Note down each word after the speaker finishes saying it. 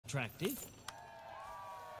attractive.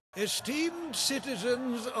 Esteemed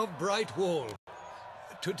citizens of Brightwall,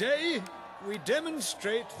 today we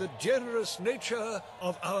demonstrate the generous nature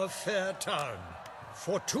of our fair town.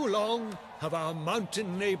 For too long have our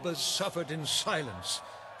mountain neighbors suffered in silence,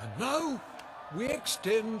 and now we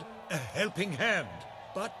extend a helping hand.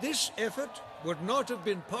 But this effort would not have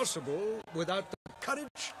been possible without the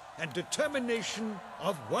courage and determination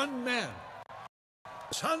of one man,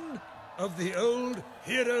 son of the old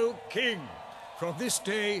hero king. From this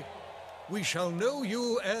day, we shall know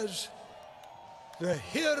you as the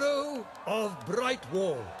hero of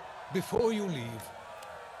Brightwall. Before you leave,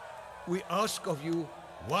 we ask of you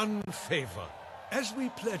one favor. As we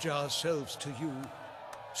pledge ourselves to you,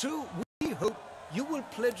 so we hope you will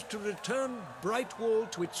pledge to return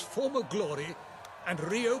Brightwall to its former glory and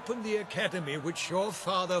reopen the academy which your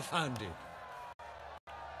father founded.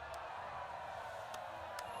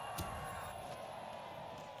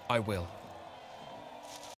 I will.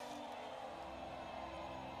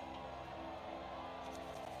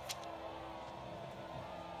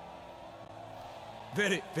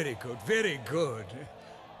 Very, very good, very good.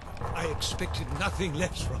 I expected nothing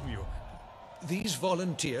less from you. These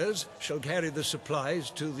volunteers shall carry the supplies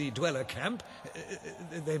to the dweller camp.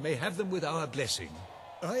 They may have them with our blessing.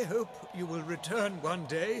 I hope you will return one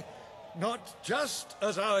day, not just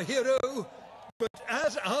as our hero, but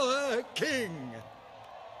as our king.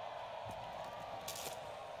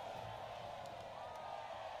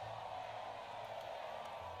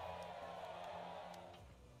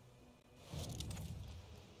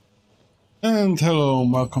 And hello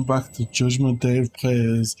and welcome back to Judgment Dave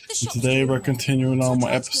Plays, and today we're continuing on with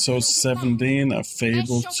episode 17 of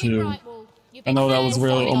Fable 2. I know that was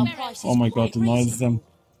real, oh my god, the noise of them.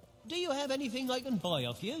 Do you have anything I can buy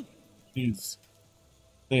off you? Jeez.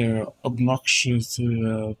 They're obnoxious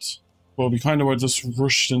to well, we kind of were just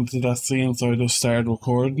rushed into that scene, so I just started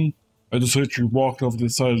recording. I just literally walked over the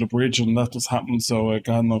side of the bridge and that just happened, so I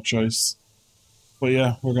got no choice. But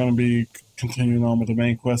yeah, we're going to be continuing on with the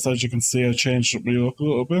main quest. As you can see, I changed up my look a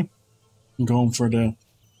little bit. I'm going for the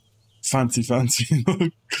fancy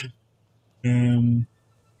look.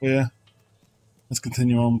 But yeah, let's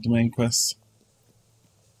continue on with the main quest.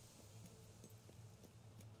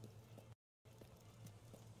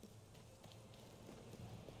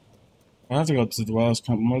 I have to go to the Dwellers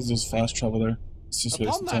Camp. I might just fast travel there. It's just Upon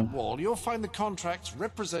wasting that time. wall, you'll find the contracts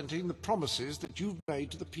representing the promises that you've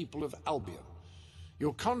made to the people of Albion.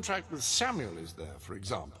 Your contract with Samuel is there, for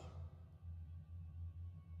example.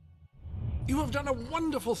 You have done a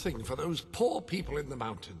wonderful thing for those poor people in the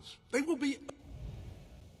mountains. They will be...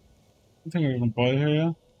 I think I'm going to buy here,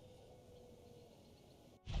 yeah?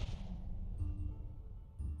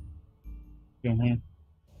 Down here.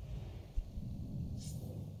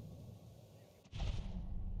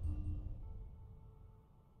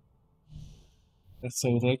 That's so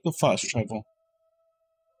like the fast travel.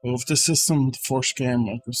 Well, if the system, the first game,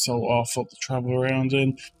 like, was so awful to travel around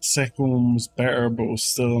in, the second one was better but was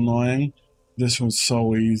still annoying. This one's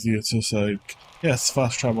so easy, it's just like, yes,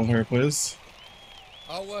 fast travel here, please.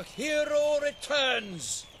 Our hero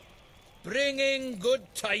returns, bringing good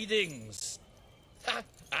tidings.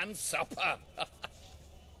 And supper.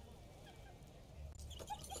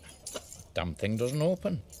 Damn thing doesn't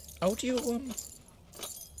open. How do you,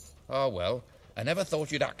 Oh well, I never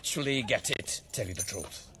thought you'd actually get it, tell you the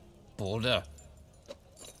truth. Boulder.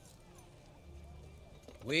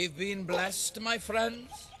 We've been blessed, my friends.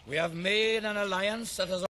 We have made an alliance that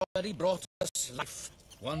has already brought us life.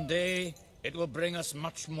 One day, it will bring us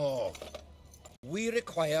much more. We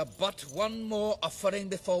require but one more offering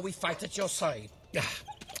before we fight at your side.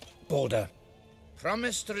 Boulder.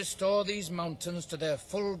 Promise to restore these mountains to their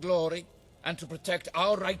full glory and to protect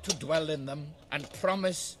our right to dwell in them, and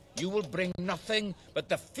promise you will bring nothing but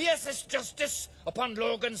the fiercest justice upon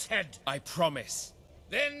Logan's head. I promise.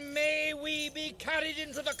 Then may we be carried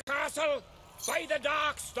into the castle by the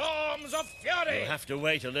dark storms of fury. We'll have to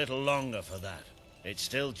wait a little longer for that. It's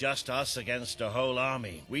still just us against a whole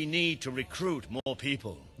army. We need to recruit more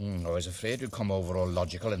people. I was afraid you'd come over all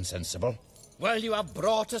logical and sensible. Well, you have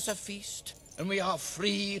brought us a feast, and we are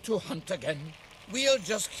free to hunt again. We'll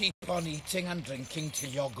just keep on eating and drinking till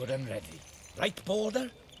you're good and ready. Right,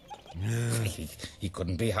 Boulder? He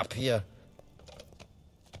couldn't be happier.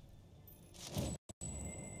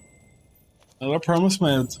 Another promise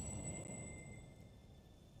made.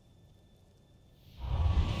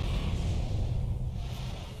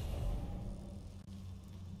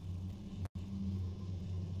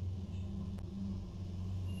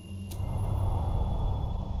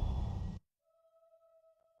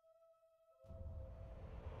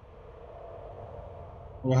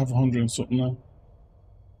 Oh, I have 100 and something now.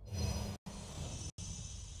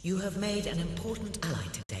 You have made an important ally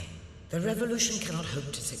today. The revolution cannot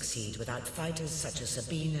hope to succeed without fighters such as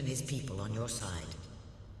Sabine and his people on your side.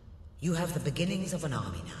 You have the beginnings of an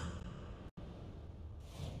army now.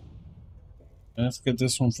 Let's get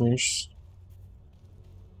this one first.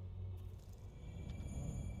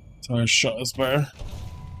 So our shot is better.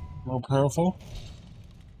 More powerful.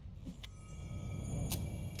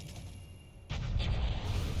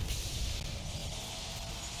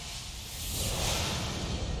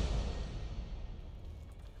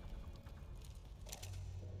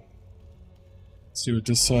 See what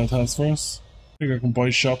this side has for us. I think I can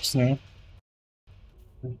buy shops now.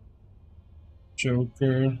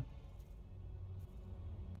 Joker.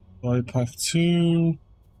 Buy pack 2.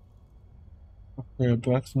 Okay,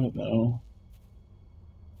 blacksmith now.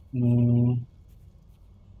 No.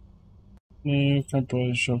 No, can't buy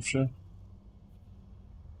a shop share.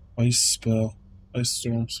 Ice spell. Ice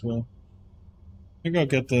storm spell. I think I'll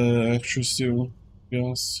get the extra steel, to be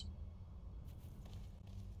honest.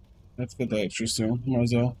 Let's get the extra steel, might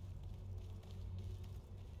as well.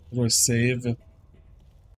 Or save it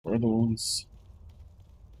for the ones.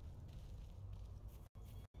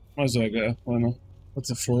 Might as well get it, why not? What's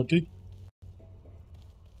a 40?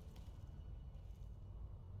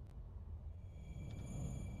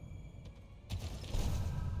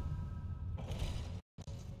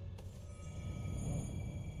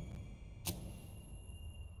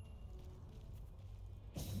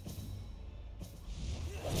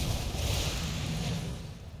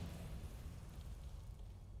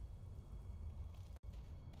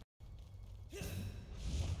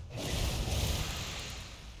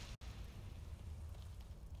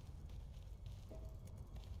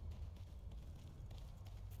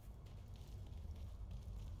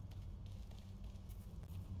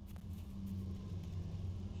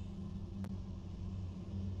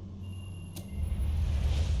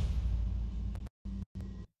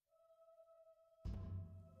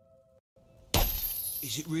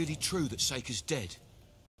 Is it really true that Saker's dead?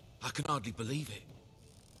 I can hardly believe it.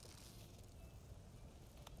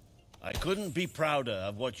 I couldn't be prouder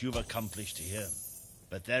of what you've accomplished here.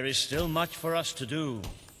 But there is still much for us to do,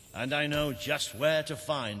 and I know just where to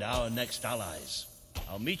find our next allies.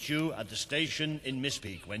 I'll meet you at the station in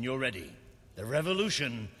Mistpeak when you're ready. The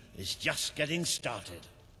revolution is just getting started.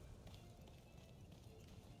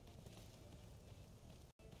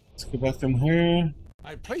 Let's go back in here.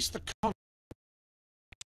 I placed the contract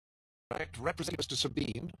representing Mr.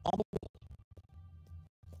 Sabine on the wall.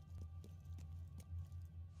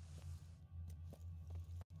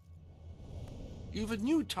 You've a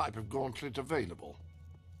new type of gauntlet available.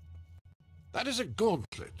 That is a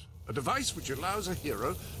gauntlet, a device which allows a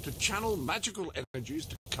hero to channel magical energies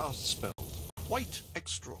to cast spells. Quite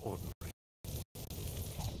extraordinary.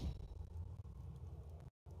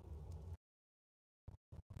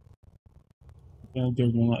 Gonna do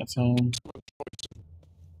one at a time.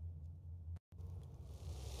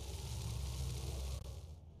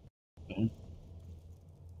 Okay.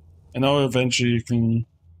 I know eventually you can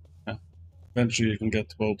get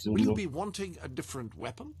to both of them. Will you be wanting a different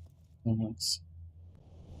weapon? Moments.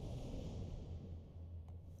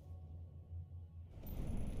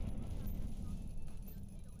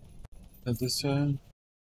 At this time,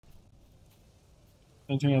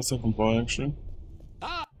 anything else I can buy actually?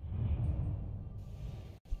 Ah!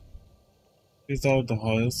 These are the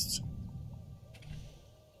highest.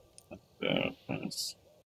 There, nice.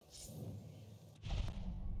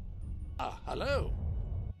 Ah, hello.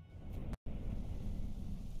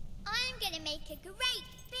 I'm gonna make a great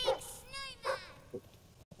big snowman!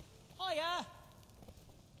 Hiya!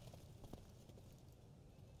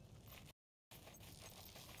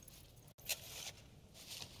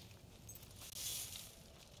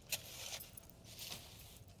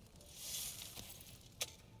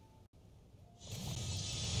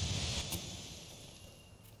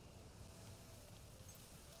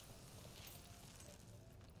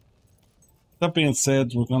 That being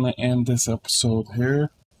said, we're gonna end this episode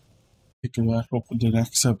here. Pick it back up with the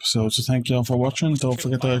next episode. So thank you all for watching. Don't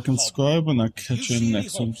forget to like and subscribe, and I'll catch you in the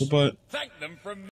next one. Goodbye. Thank them from